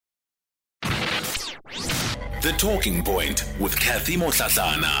The Talking Point with Kathy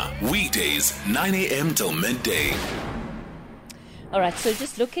Motlatlana. Weekdays, 9 a.m. till midday. All right, so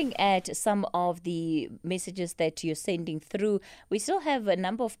just looking at some of the messages that you're sending through, we still have a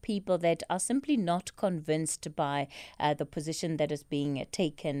number of people that are simply not convinced by the position that is being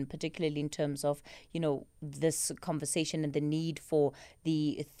taken, particularly in terms of, this conversation and the need for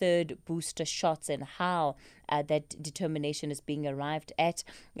the third booster shots and how that determination is being arrived at.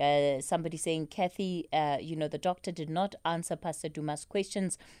 Somebody saying, Kathy, the doctor did not answer Pastor Duma's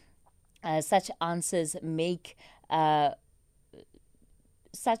questions. Such answers make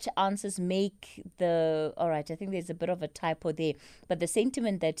the... All right, I think there's a bit of a typo there. But the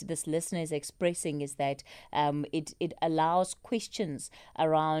sentiment that this listener is expressing is that it allows questions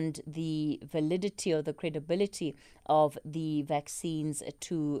around the validity or the credibility of the vaccines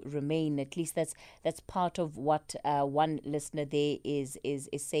to remain. At least that's part of what one listener there is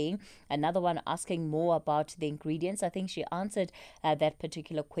saying. Another one asking more about the ingredients. I think she answered that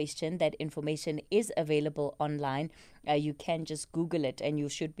particular question. That information is available online. You can just Google it and you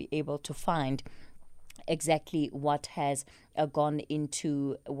should be able to find exactly what has gone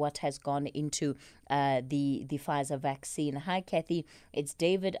into the Pfizer vaccine. Hi, Kathy. It's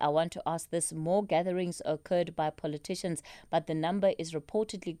David. I want to ask this. More gatherings occurred by politicians, but the number is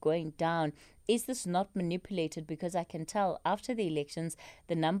reportedly going down. Is this not manipulated? Because I can tell after the elections,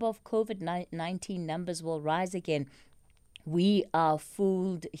 the number of COVID-19 numbers will rise again. We are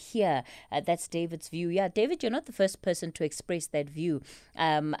fooled here. That's David's view. Yeah, David, you're not the first person to express that view.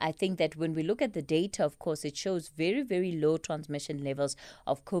 I think that when we look at the data, of course, it shows very, very low transmission levels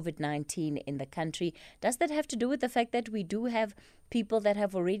of COVID-19 in the country. Does that have to do with the fact that we do have people that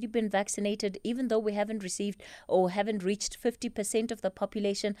have already been vaccinated, even though we haven't received or haven't reached 50% of the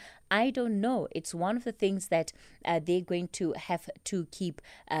population? I don't know. It's one of the things that they're going to have to keep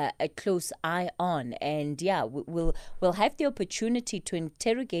a close eye on. And yeah, we'll have the opportunity to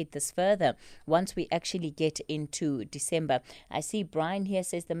interrogate this further once we actually get into December. I see Brian here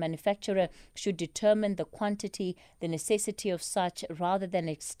says the manufacturer should determine the quantity, the necessity of such, rather than an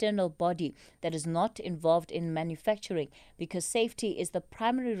external body that is not involved in manufacturing, because safety is the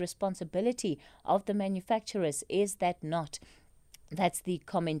primary responsibility of the manufacturers. Is that not? That's the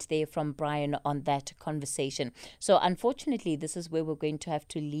comment there from Brian on that conversation. So unfortunately, this is where we're going to have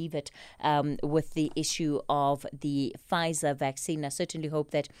to leave it with the issue of the Pfizer vaccine. I certainly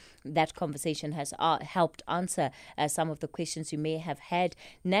hope that that conversation has helped answer some of the questions you may have had.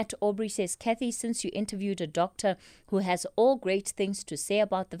 Nat Aubrey says, Kathy, since you interviewed a doctor who has all great things to say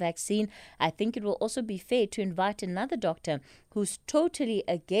about the vaccine, I think it will also be fair to invite another doctor who's totally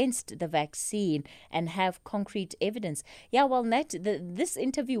against the vaccine and have concrete evidence. Yeah, well, Nat, this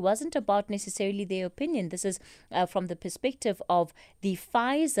interview wasn't about necessarily their opinion. This is from the perspective of the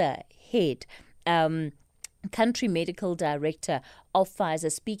Pfizer head, country medical director of Pfizer,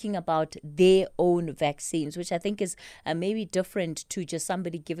 speaking about their own vaccines, which I think is maybe different to just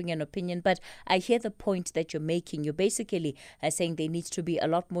somebody giving an opinion. But I hear the point that you're making. You're basically saying there needs to be a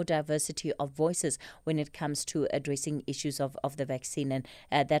lot more diversity of voices when it comes to addressing issues of the vaccine. And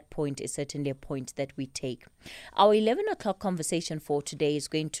that point is certainly a point that we take. Our 11 o'clock conversation for today is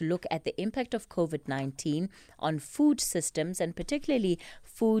going to look at the impact of COVID-19 on food systems and particularly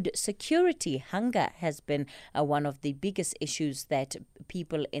food security. Hunger has been one of the biggest issues that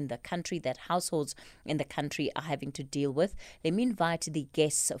people in the country, that households in the country are having to deal with. Let me invite the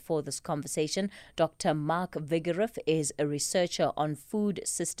guests for this conversation. Dr. Marc Wegerif is a researcher on food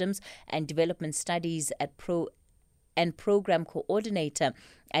systems and development studies at program coordinator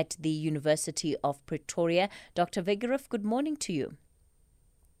at the University of Pretoria. Dr. Wegerif, good morning to you.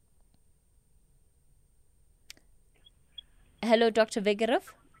 Hello, Dr.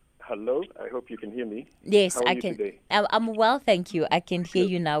 Wegerif. Hello, I hope you can hear me. Yes, How are I you can. Today? I'm well, thank you. I can hear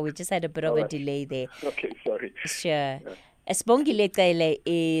you now. We just had a bit of a delay there. Okay, sorry. Sure. Sibongile Cele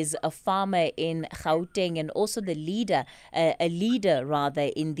is a farmer in Gauteng and also the leader, a leader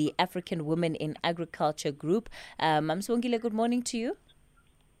in the African Women in Agriculture group. Sibongile, good morning to you.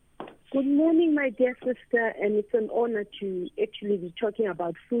 Good morning, my dear sister, and it's an honor to actually be talking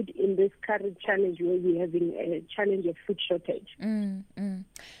about food in this current challenge where we're having a challenge of food shortage.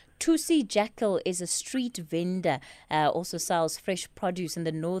 Thusi Jakkal is a street vendor, also sells fresh produce in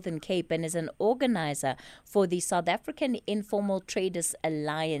the Northern Cape and is an organizer for the South African Informal Traders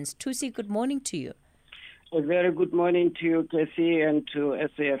Alliance. Thusi, good morning to you. A very good morning to you, Cassie, and to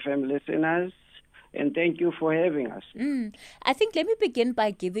SAFM listeners. And thank you for having us. I think let me begin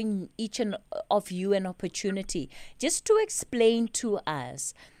by giving each of you an opportunity just to explain to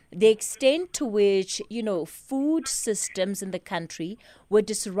us the extent to which, food systems in the country were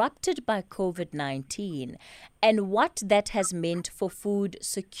disrupted by COVID-19 and what that has meant for food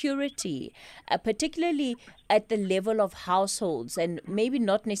security, particularly at the level of households, and maybe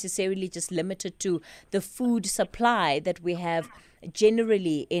not necessarily just limited to the food supply that we have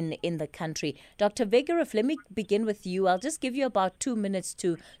generally in the country. Dr. Wegerif, let me begin with you. I'll just give you about 2 minutes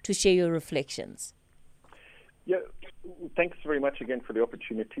to share your reflections. Yeah, thanks very much again for the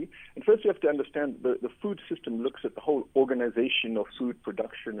opportunity. And first, you have to understand the food system looks at the whole organization of food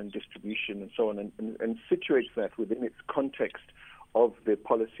production and distribution and so on, and situates that within its context of the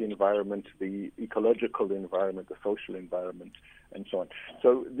policy environment, the ecological environment, the social environment, and so on.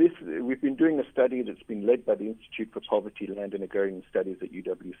 So we've been doing a study that's been led by the Institute for Poverty, Land and Agrarian Studies at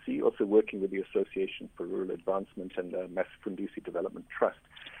UWC, also working with the Association for Rural Advancement and Thusi Development Trust.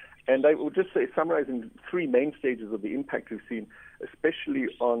 And I will just say, summarizing 3 main stages of the impact we've seen, especially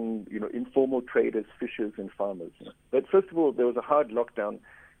on informal traders, fishers, and farmers. But first of all, there was a hard lockdown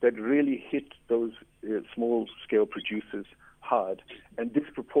that really hit those small-scale producers hard and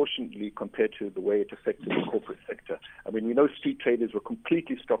disproportionately compared to the way it affected the corporate sector. I mean, we know street traders were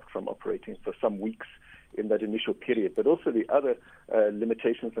completely stopped from operating for some weeks in that initial period, but also the other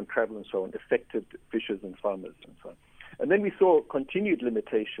limitations on travel and so on affected fishers and farmers and so on. And then we saw continued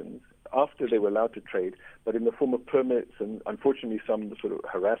limitations after they were allowed to trade, but in the form of permits and unfortunately some sort of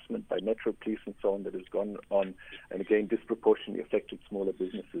harassment by Metro Police and so on that has gone on and again disproportionately affected smaller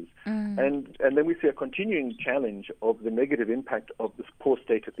businesses. And then we see a continuing challenge of the negative impact of this poor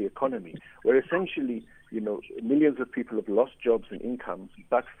state of the economy, where essentially, millions of people have lost jobs and incomes,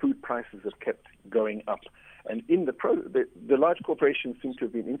 but food prices have kept going up. And in the large corporations seem to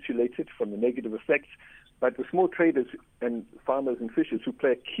have been insulated from the negative effects, but the small traders and farmers and fishers who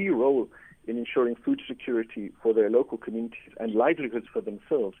play a key role in ensuring food security for their local communities and livelihoods for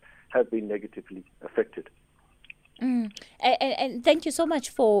themselves have been negatively affected. And thank you so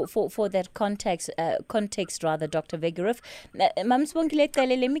much for that context, Dr. Wegerif. Sibongile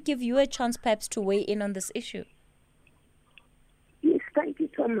Cele, let me give you a chance perhaps to weigh in on this issue. Yes, thank you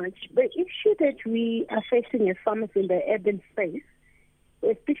so much. The issue that we are facing as farmers in the urban space,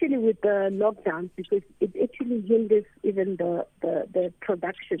 especially with the lockdowns, because it actually hinders even the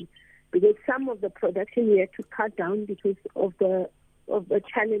production. Because some of the production we had to cut down because of the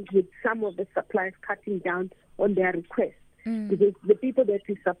challenge with some of the suppliers cutting down on their request. Because the people that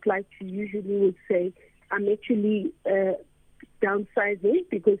we supply to usually would say, I'm actually downsizing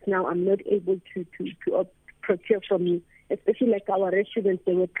because now I'm not able to procure from you. Especially like our restaurants,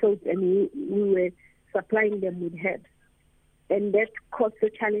 they were closed and we were supplying them with herbs. And that caused a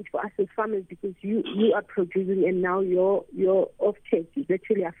challenge for us as farmers because you are producing and now your offtake is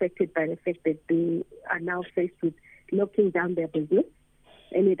actually affected by the fact that they are now faced with locking down their business.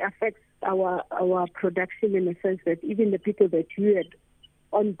 And it affects our production in the sense that even the people that you had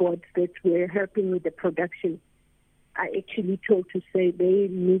on board that were helping with the production are actually told to say they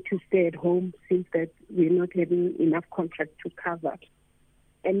need to stay at home since that we're not having enough contract to cover.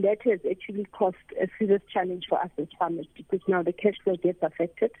 And that has actually caused a serious challenge for us as farmers because now the cash flow gets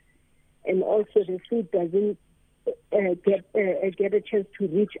affected and also the food doesn't get a chance to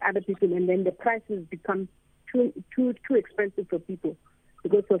reach other people, and then the prices become too expensive for people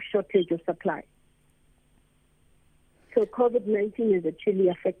because of shortage of supply. So COVID-19 has actually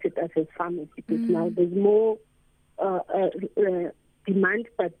affected us as farmers because now there's more demand,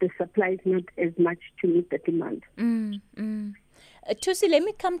 but the supply is not as much to meet the demand. Thusi, let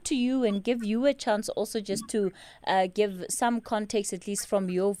me come to you and give you a chance also just to give some context, at least from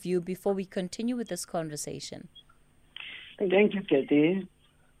your view, before we continue with this conversation. Thank you, Kathy.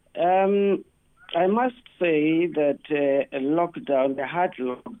 I must say that the hard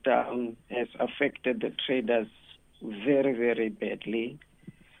lockdown has affected the traders very, very badly,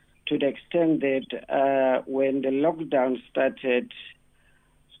 to the extent that when the lockdown started,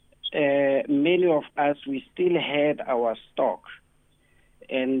 many of us, we still had our stock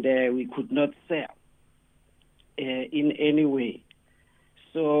and we could not sell in any way.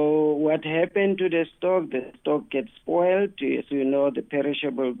 So what happened to the stock gets spoiled. As you know, the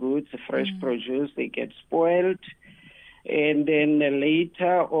perishable goods, the fresh produce, they get spoiled. And then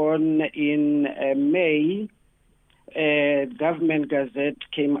later on in May, government gazette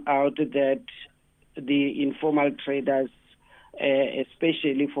came out that the informal traders,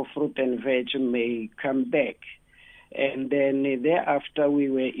 especially for fruit and veg, may come back. And then thereafter we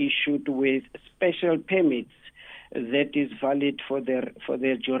were issued with special permits that is valid for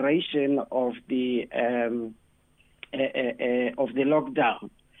the duration of the lockdown.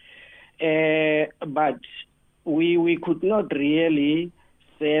 But we could not really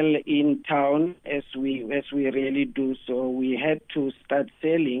sell in town as we really do. So we had to start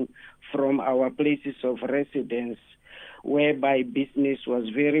selling from our places of residence, whereby business was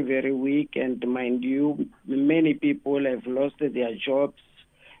very, very weak. And mind you, many people have lost their jobs.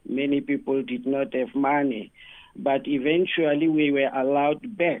 Many people did not have money. But eventually we were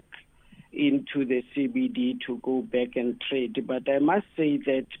allowed back into the CBD to go back and trade. But I must say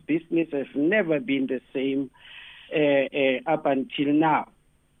that business has never been the same up until now,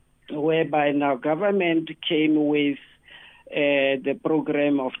 whereby now government came with the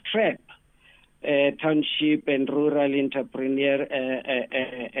program of TRAP, Township and Rural Entrepreneur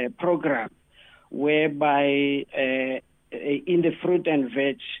Program, whereby in the fruit and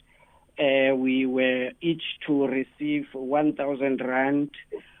veg, we were each to receive 1,000 rand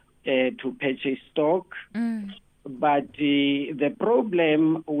to purchase stock. But the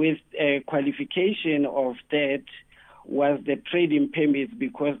problem with qualification of that was the trading permits,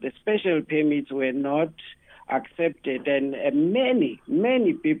 because the special permits were not accepted, and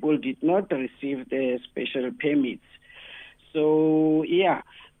many people did not receive the special permits. So yeah,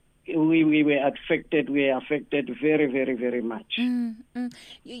 we were affected. We were affected very, very, very much.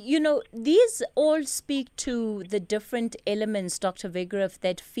 You know, these all speak to the different elements, Dr. Wegerif,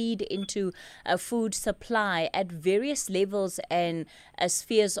 that feed into a food supply at various levels and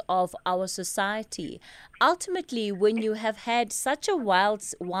spheres of our society. Ultimately, when you have had such a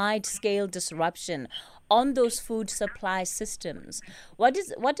wide-scale disruption on those food supply systems, what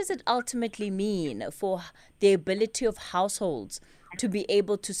does it ultimately mean for the ability of households to be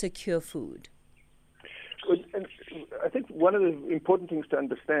able to secure food? And I think one of the important things to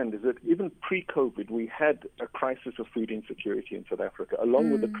understand is that even pre-COVID, we had a crisis of food insecurity in South Africa,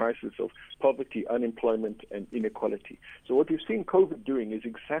 along with the crisis of poverty, unemployment, and inequality. So what we've seen COVID doing is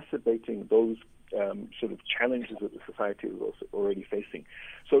exacerbating those sort of challenges that the society was already facing.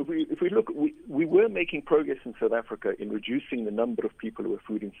 So if we look, we were making progress in South Africa in reducing the number of people who were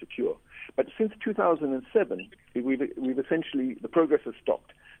food insecure. But since 2007, we've essentially, the progress has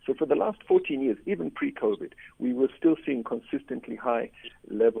stopped. So for the last 14 years, even pre-COVID, we were still seeing consistently high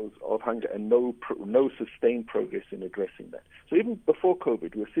levels of hunger and no sustained progress in addressing that. So even before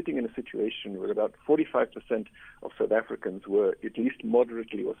COVID, we were sitting in a situation where about 45% of South Africans were at least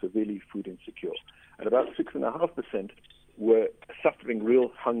moderately or severely food insecure, and about 6.5% were suffering real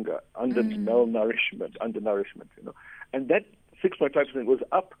hunger, undernourishment, and that 6.5% was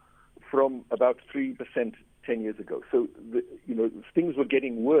up from about 3% 10 years ago. So, things were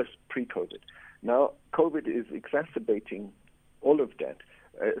getting worse pre-COVID. Now, COVID is exacerbating all of that,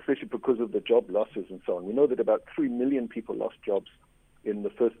 especially because of the job losses and so on. We know that about 3 million people lost jobs in the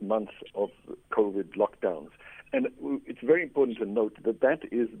first months of COVID lockdowns. And it's very important to note that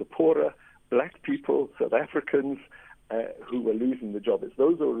is the poorer black people, South Africans, who were losing the job. It's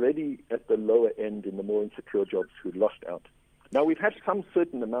those already at the lower end in the more insecure jobs who lost out. Now, we've had some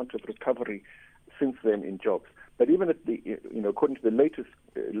certain amount of recovery since then in jobs. But even at the, according to the latest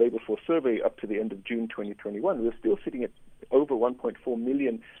Labour Force survey up to the end of June 2021, we're still sitting at over 1.4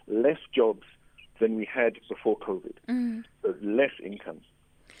 million less jobs than we had before COVID. So less income.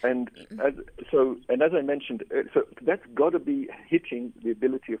 And as I mentioned, so that's got to be hitting the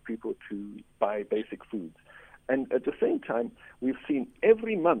ability of people to buy basic foods. And at the same time, we've seen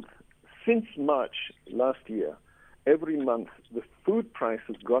every month since March last year, every month, the food price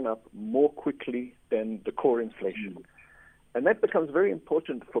has gone up more quickly than the core inflation. And that becomes very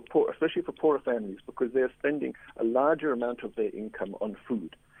important for especially for poorer families, because they're spending a larger amount of their income on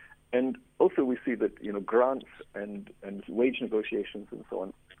food. And also we see that, grants and wage negotiations and so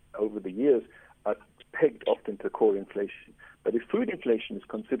on over the years are pegged often to core inflation. But if food inflation is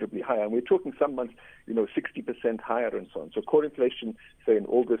considerably higher, and we're talking some months, 60% higher and so on. So core inflation, say in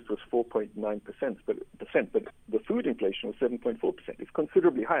August, was 4.9%, but the food inflation was 7.4%. It's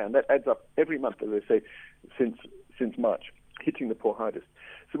considerably higher, and that adds up every month, as I say, since March, hitting the poor hardest.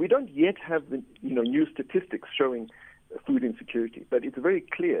 So we don't yet have the new statistics showing food insecurity, but it's very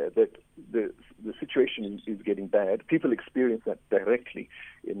clear that the situation is getting bad. People experience that directly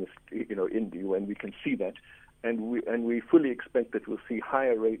in and we can see that. And we fully expect that we'll see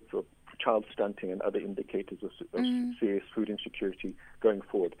higher rates of child stunting and other indicators of serious food insecurity going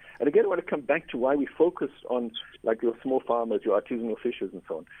forward. And again, I want to come back to why we focus on like your small farmers, your artisanal fishers and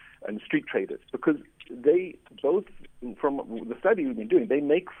so on, and street traders, because they both, from the study we've been doing, they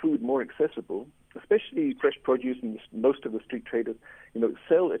make food more accessible, especially fresh produce, and most of the street traders,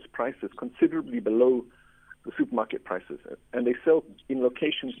 sell its prices considerably below the supermarket prices, and they sell in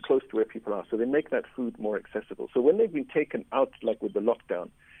locations close to where people are, so they make that food more accessible. So when they've been taken out, like with the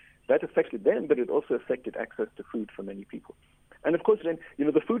lockdown, that affected them, but it also affected access to food for many people. And of course, then,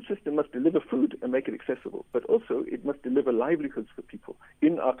 the food system must deliver food and make it accessible, but also it must deliver livelihoods for people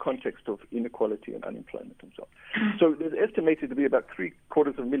in our context of inequality and unemployment and so on. So there's estimated to be about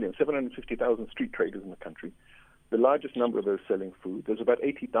 750,000, 750,000 street traders in the country. The largest number of those selling food. There's about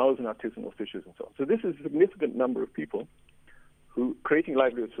 80,000 artisanal fishers and so on. So this is a significant number of people who creating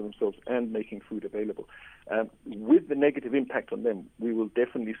livelihoods for themselves and making food available. With the negative impact on them, we will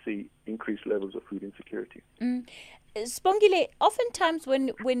definitely see increased levels of food insecurity. Sibongile, oftentimes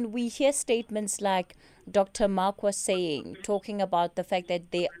when we hear statements like Dr. Marc was saying, talking about the fact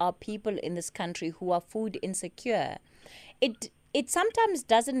that there are people in this country who are food insecure, it sometimes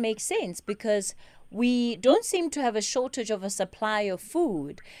doesn't make sense because we don't seem to have a shortage of a supply of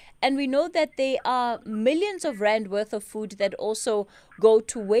food. And we know that there are millions of rand worth of food that also go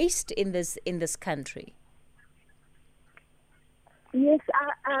to waste in this country. Yes,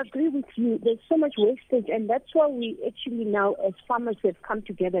 I agree with you. There's so much wastage, and that's why we actually now, as farmers, have come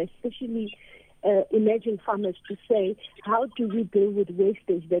together, especially emerging farmers, to say, how do we deal with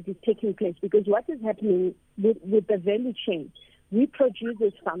wastage that is taking place? Because what is happening with the value chain, we produce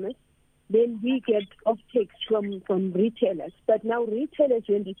as farmers, then we get offtakes from retailers. But now retailers,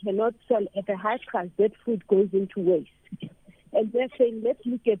 when they cannot sell at a high price, that food goes into waste. And they're saying, let's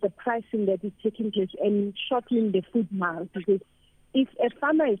look at the pricing that is taking place and shortening the food mile. Because if a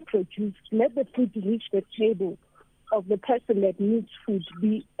farmer is produced, let the food reach the table of the person that needs food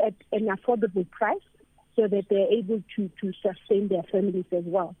be at an affordable price so that they're able to sustain their families as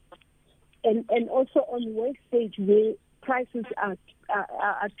well. And also on wastage, where prices are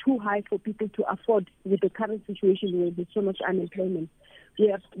too high for people to afford with the current situation where there's so much unemployment.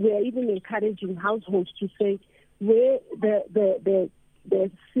 We are even encouraging households to say where the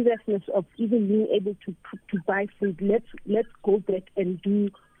seriousness of even being able to buy food, let's go back and do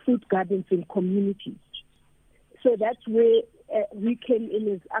food gardens in communities. So that's where we came in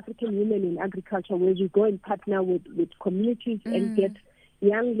as African women in agriculture, where we go and partner with communities and get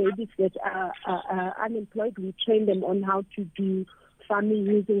young ladies that are unemployed. We train them on how to do farming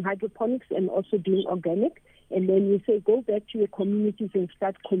using hydroponics and also doing organic. And then we say, go back to your communities and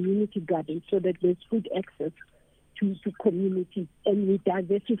start community gardens so that there's food access to communities. And we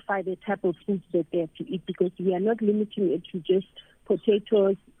diversify the type of foods that they have to eat, because we are not limiting it to just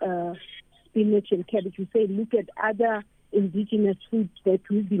potatoes, spinach and cabbage. We say, look at other indigenous foods that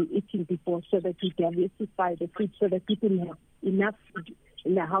we've been eating before, so that we diversify the food so that people have enough food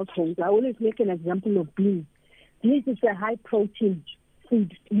in their households. I always make an example of beans. Beans is a high protein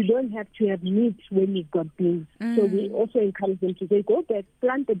food. You don't have to have meat when you've got beans. So we also encourage them to say, go back,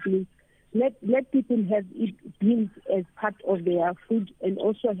 plant the beans, let people eat beans as part of their food, and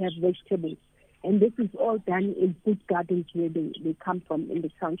also have vegetables. And this is all done in food gardens where they come from in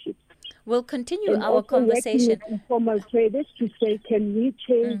the townships. We'll continue and our conversation. With informal traders to say, can we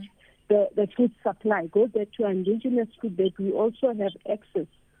change the food supply? Go back to indigenous food, that we also have access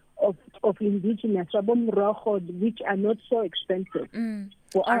of indigenous, which are not so expensive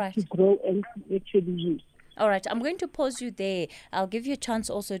for us to grow and actually use. All right, I'm going to pause you there. I'll give you a chance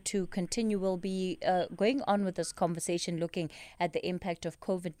also to continue. We'll be going on with this conversation, looking at the impact of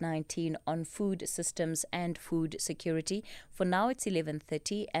COVID-19 on food systems and food security. For now, it's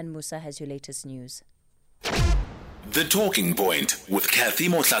 11:30 and Musa has your latest news. The Talking Point with Kathy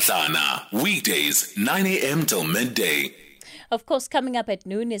Motlatlana. Weekdays, 9 a.m. till midday. Of course, coming up at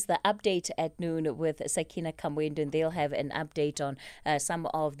noon is the update at noon with Sakina Kamwendo, and they'll have an update on some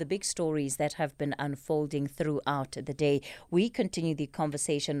of the big stories that have been unfolding throughout the day. We continue the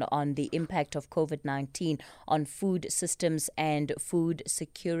conversation on the impact of COVID-19 on food systems and food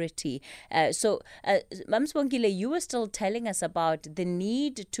security. So, Sibongile, you were still telling us about the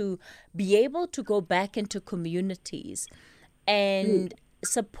need to be able to go back into communities and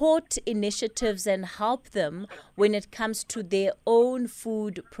support initiatives and help them when it comes to their own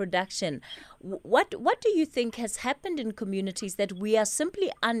food production. What do you think has happened in communities that we are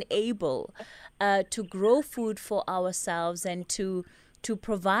simply unable to grow food for ourselves and to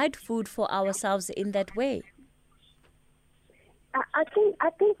provide food for ourselves in that way? I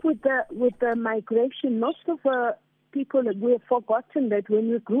think with the migration, most of the people, we have forgotten that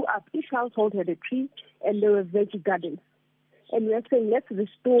when we grew up, each household had a tree and there were veggie gardens. And we're saying, let's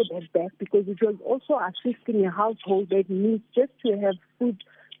restore that back, because it was also assisting a household that needs just to have food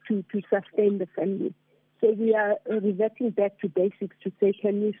to sustain the family. So we are reverting back to basics to say,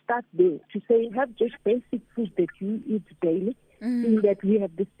 can we start there? To say, have just basic food that you eat daily, seeing that we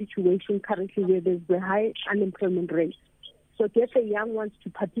have this situation currently where there's a high unemployment rate. So get the young ones to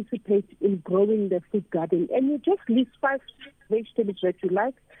participate in growing the food garden. And you just list 5 vegetables that you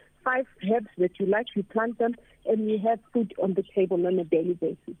like, 5 herbs that you like, you plant them, and we have food on the table on a daily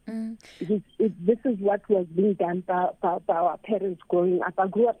basis. This is what was being done by our parents growing up. I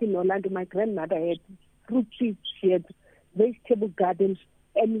grew up in Orlando. My grandmother had fruit trees, she had vegetable gardens,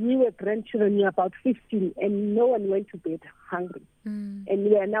 and we were grandchildren, we were about 15, and no one went to bed hungry. And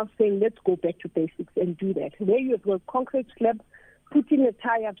we are now saying, let's go back to basics and do that. Where you have a concrete slab, put in a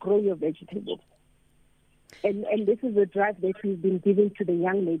tire, grow your vegetables. And this is a drive that we've been giving to the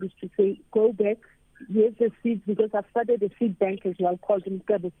young ladies to say, go back, here's the seeds, because I've started a seed bank as well, called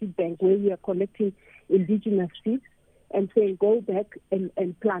the Seed Bank, where we are collecting indigenous seeds and saying, go back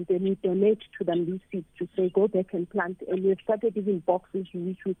and plant, and we donate to them these seeds to say, go back and plant. And we've started giving boxes,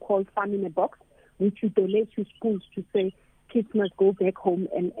 which we call Farm in a Box, which we donate to schools to say, kids must go back home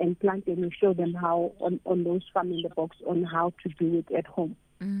and plant, and we show them how, on those Farm in the Box, on how to do it at home.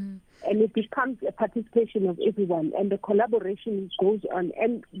 And it becomes a participation of everyone, and the collaboration goes on.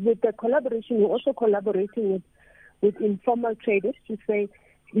 And with the collaboration, we're also collaborating with informal traders to say,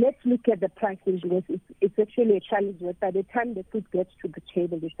 let's look at the pricing, because it's actually a challenge that by the time the food gets to the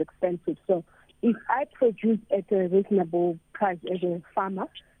table, it's expensive. So if I produce at a reasonable price as a farmer,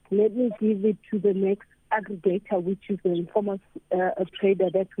 let me give it to the next aggregator, which is the informal trader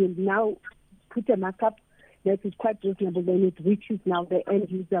that will now put a markup that is quite reasonable when it reaches now the end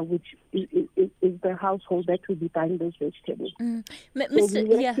user, which is the household that will be buying those vegetables. So we're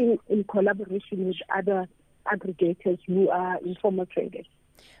working in collaboration with other aggregators who are informal traders.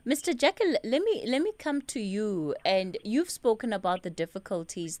 Mr. Jakkal, let me come to you, and you've spoken about the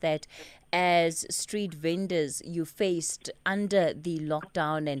difficulties that as street vendors you faced under the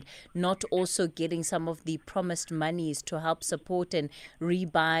lockdown, and not also getting some of the promised monies to help support and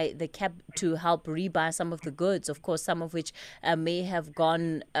rebuy to help rebuy some of the goods, of course, some of which may have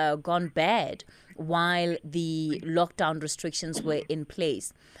gone bad while the lockdown restrictions were in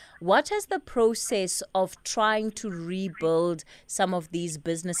place. What has the process of trying to rebuild some of these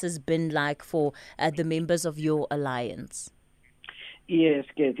businesses been like for the members of your alliance? Yes,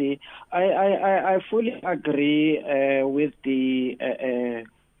 Kathy. I fully agree with the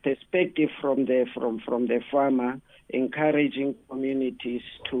perspective from the farmer encouraging communities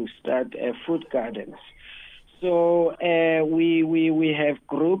to start food gardens. So we have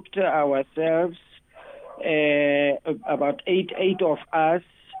grouped ourselves, about eight of us,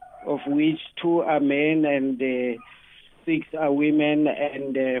 of which 2 are men and 6 are women,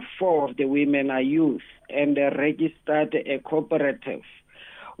 and 4 of the women are youth, and registered a cooperative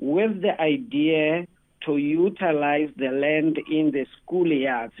with the idea to utilize the land in the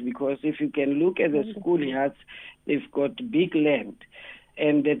schoolyards, because if you can look at the schoolyards, they've got big land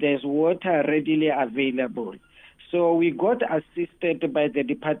and there's water readily available. So we got assisted by the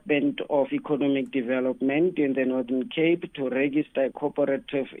Department of Economic Development in the Northern Cape to register a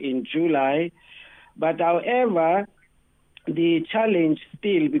cooperative in July. But however, the challenge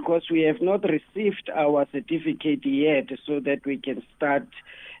still, because we have not received our certificate yet so that we can start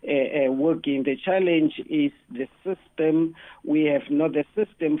working. The challenge is the system. We have not the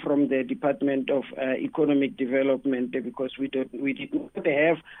system from the Department of Economic Development, because we did not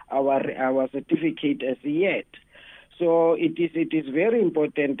have our certificate as yet. So it is very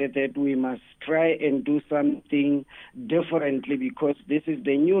important that we must try and do something differently, because this is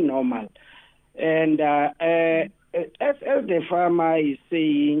the new normal. And as the farmer is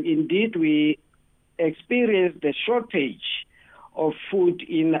saying, indeed we experienced the shortage of food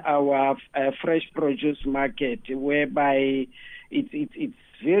in our fresh produce market, whereby it's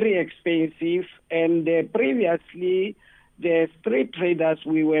very expensive. And previously, the street traders,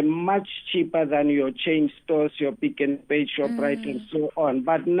 we were much cheaper than your chain stores, your Pick and Pay, ShopRite, and so on.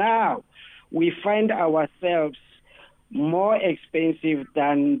 But now we find ourselves more expensive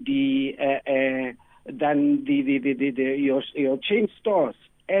than your chain stores.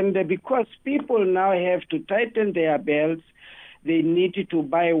 And because people now have to tighten their belts, they need to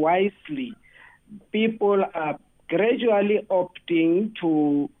buy wisely. People are gradually opting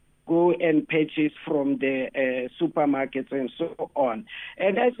to go and purchase from the supermarkets and so on.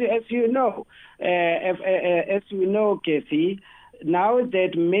 And as you know, Kathy, now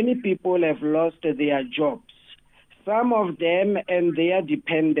that many people have lost their jobs, some of them and their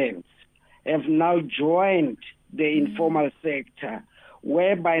dependents have now joined the informal sector,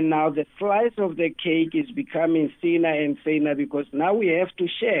 whereby now the slice of the cake is becoming thinner and thinner, because now we have to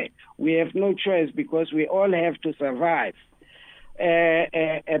share. We have no choice, because we all have to survive.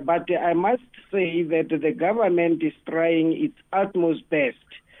 But I must say that the government is trying its utmost best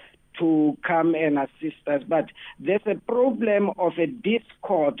to come and assist us. But there's a problem of a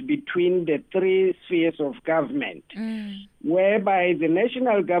discord between the 3 spheres of government, whereby the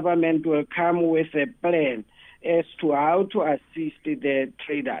national government will come with a plan as to how to assist the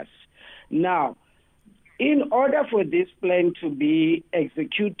traders. Now, in order for this plan to be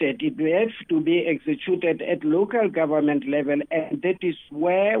executed, it will have to be executed at local government level, and that is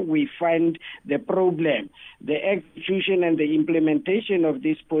where we find the problem. The execution and the implementation of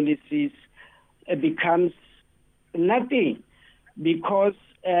these policies becomes nothing because,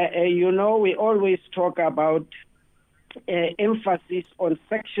 we always talk about emphasis on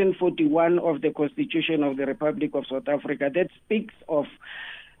Section 41 of the Constitution of the Republic of South Africa that speaks of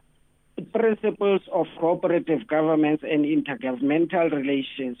principles of cooperative governments and intergovernmental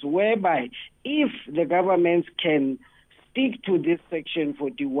relations, whereby if the governments can stick to this Section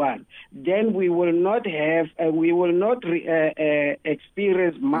 41, then we will not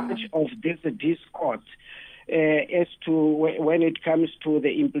experience much of this discord as to when it comes to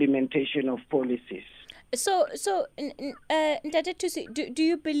the implementation of policies. So, Ndate Thusi, do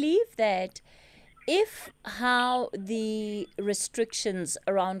you believe that if how the restrictions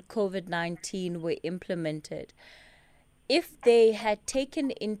around COVID-19 were implemented, if they had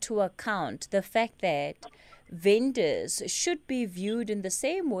taken into account the fact that vendors should be viewed in the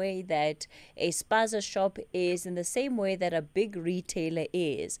same way that a spaza shop is, in the same way that a big retailer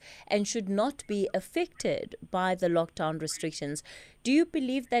is, and should not be affected by the lockdown restrictions, do you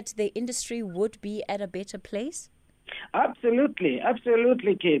believe that the industry would be at a better place? Absolutely,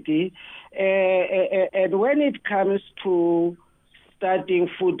 Katie. And when it comes to starting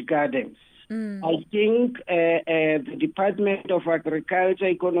food gardens, I think the Department of Agriculture,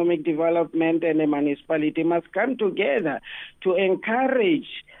 Economic Development and the municipality must come together to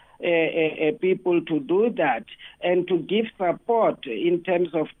encourage people to do that and to give support in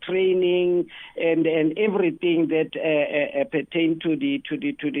terms of training and everything that pertain to the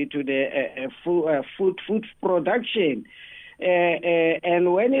food production.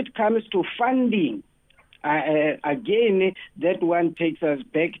 And when it comes to funding, again, that one takes us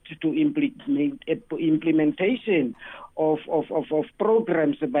back to implementation of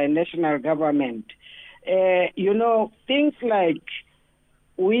programs by national government. Things like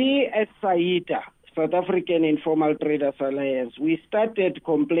we at SAITA, South African Informal Traders Alliance, we started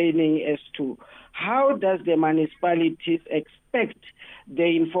complaining as to how does the municipalities expect the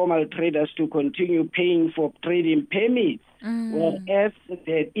informal traders to continue paying for trading permits, whereas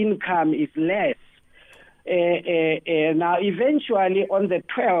the income is less. Now, eventually, on the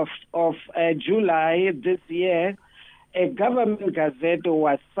 12th of July this year, a government gazette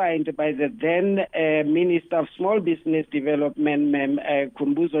was signed by the then Minister of Small Business Development,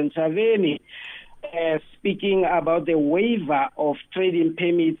 Khumbuzo Ntshavheni, speaking about the waiver of trading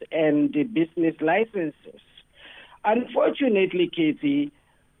permits and the business licenses. Unfortunately, Katie,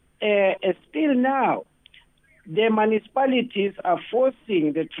 still now, the municipalities are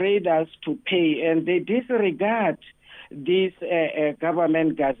forcing the traders to pay, and they disregard this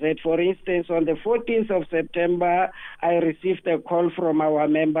government gazette. For instance, on the 14th of September, I received a call from our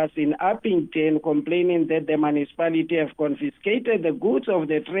members in Uppington complaining that the municipality have confiscated the goods of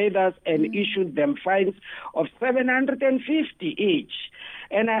the traders and issued them fines of 750 each.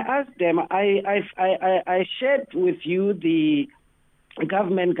 And I asked them, I shared with you the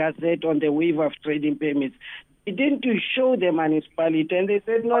government gazette on the waiver of trading permits. Didn't you show the municipality? And they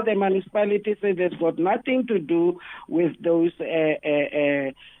said, no, the municipality said it's got nothing to do with those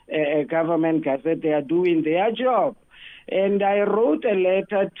government gazette. They are doing their job. And I wrote a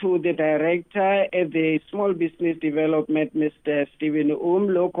letter to the director at the Small Business Development, Mr. Stephen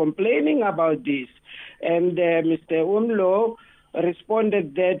Umlo, complaining about this. And Mr. Umlo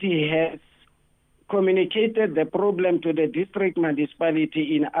responded that he has communicated the problem to the district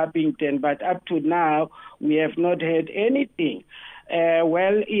municipality in Uppington, but up to now, we have not heard anything.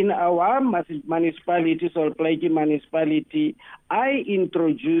 In our municipality, Solplaiki municipality, I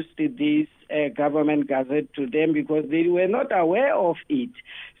introduced this government gazette to them because they were not aware of it.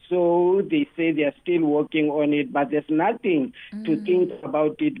 So they say they are still working on it, but there's nothing to think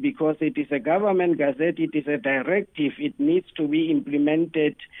about it because it is a government gazette, it is a directive, it needs to be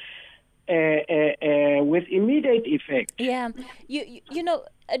implemented with immediate effect. Yeah, you know,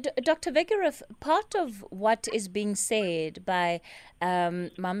 Dr. Wegerif, part of what is being said by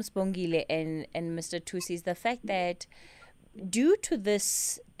Sibongile and Mr. Thusi is the fact that due to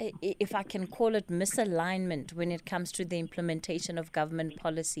this, if I can call it misalignment when it comes to the implementation of government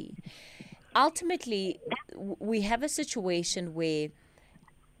policy, ultimately we have a situation where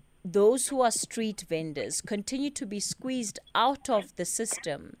those who are street vendors continue to be squeezed out of the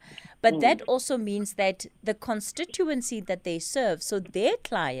system. But that also means that the constituency that they serve, so their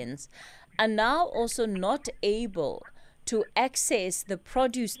clients, are now also not able to access the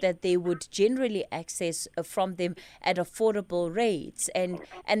produce that they would generally access from them at affordable rates, and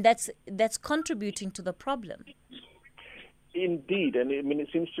that's contributing to the problem. Indeed, and I mean, it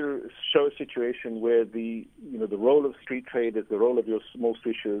seems to show a situation where the role of street traders, the role of your small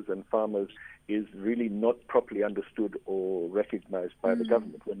fishers and farmers is really not properly understood or recognized by the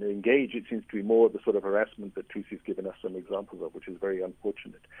government. When they engage, it seems to be more of the sort of harassment that Thusi's given us some examples of, which is very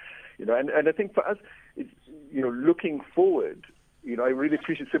unfortunate. And I think for us, it's, looking forward, I really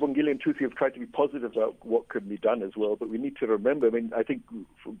appreciate Sibongile and Thusi have tried to be positive about what could be done as well, but we need to remember, I think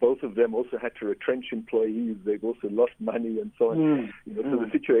both of them also had to retrench employees. They've also lost money and so on. So the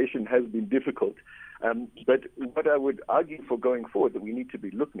situation has been difficult. But what I would argue for going forward that we need to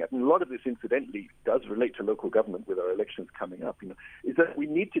be looking at, and a lot of this incidentally does relate to local government with our elections coming up, is that we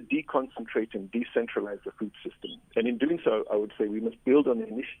need to deconcentrate and decentralize the food system. And in doing so, I would say we must build on the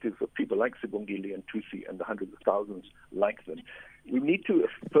initiatives of people like Sibongile and Thusi and the hundreds of thousands like them. We need to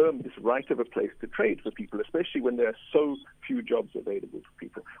affirm this right of a place to trade for people, especially when there are so few jobs available for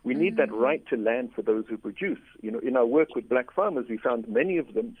people. We need that right to land for those who produce. In our work with black farmers, we found many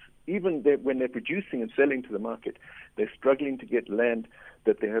of them, even when they're producing and selling to the market, they're struggling to get land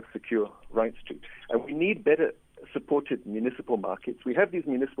that they have secure rights to. And we need better supported municipal markets. We have these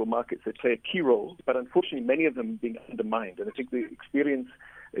municipal markets that play a key role, but unfortunately many of them are being undermined. And I think the experience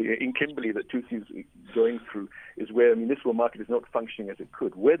in Kimberley that Thusi is going through is where a municipal market is not functioning as it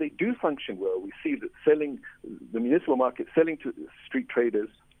could. Where they do function well, we see that the municipal market selling to street traders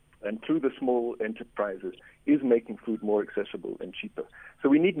and through the small enterprises is making food more accessible and cheaper. So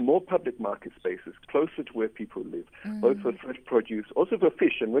we need more public market spaces closer to where people live, both for fresh produce, also for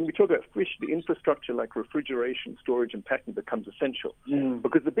fish. And when we talk about fish, the infrastructure like refrigeration, storage, and packing becomes essential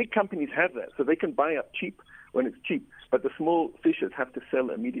because the big companies have that, so they can buy up cheap when it's cheap, but the small fishers have to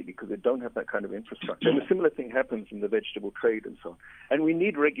sell immediately because they don't have that kind of infrastructure. And a similar thing happens in the vegetable trade and so on. And we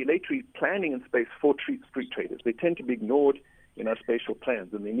need regulatory planning and space for street traders. They tend to be ignored in our spatial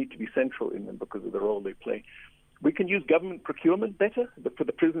plans, and they need to be central in them because of the role they play. We can use government procurement better for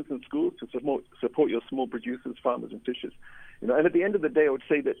the prisons and schools to support your small producers, farmers, and fishers. And at the end of the day, I would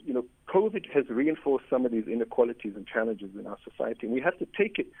say that COVID has reinforced some of these inequalities and challenges in our society, and we have to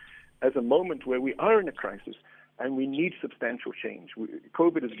take it as a moment where we are in a crisis and we need substantial change.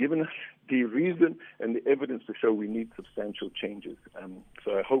 COVID has given us the reason and the evidence to show we need substantial changes.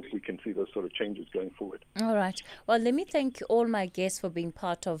 So I hope we can see those sort of changes going forward. All right. Well, let me thank all my guests for being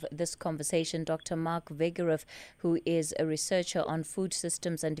part of this conversation. Dr. Marc Wegerif, who is a researcher on food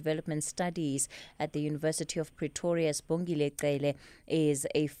systems and development studies at the University of Pretoria. Sibongile Cele is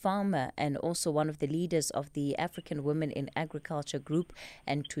a farmer and also one of the leaders of the African Women in Agriculture group,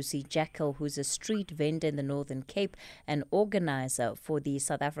 and Thusi Jakkal, who's a street vendor in the Northern Cape, an organizer for the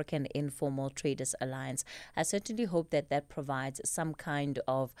South African Informal Traders Alliance. I certainly hope that provides some kind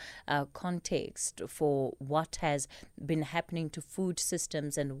of context for what has been happening to food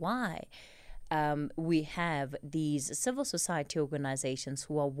systems and why we have these civil society organizations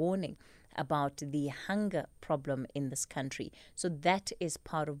who are warning about the hunger problem in this country. So that is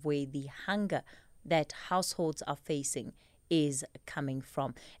part of where the hunger that households are facing is coming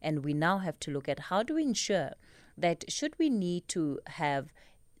from. And we now have to look at how do we ensure that should we need to have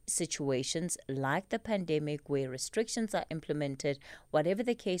situations like the pandemic where restrictions are implemented, whatever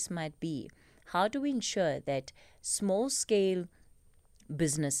the case might be, how do we ensure that small-scale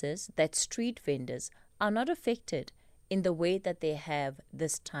businesses, that street vendors, are not affected in the way that they have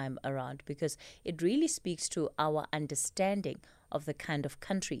this time around? Because it really speaks to our understanding of the kind of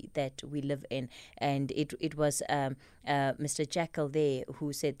country that we live in. And it was Mr. Jackal there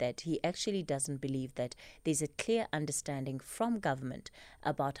who said that he actually doesn't believe that there's a clear understanding from government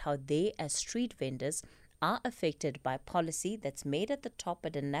about how they as street vendors are affected by policy that's made at the top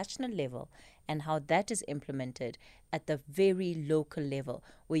at a national level and how that is implemented at the very local level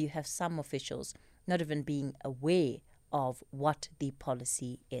where you have some officials not even being aware of what the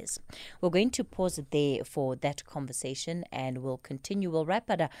policy is. We're going to pause it there for that conversation and we'll continue. We'll wrap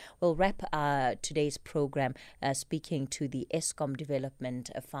today's program speaking to the Eskom Development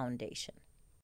Foundation.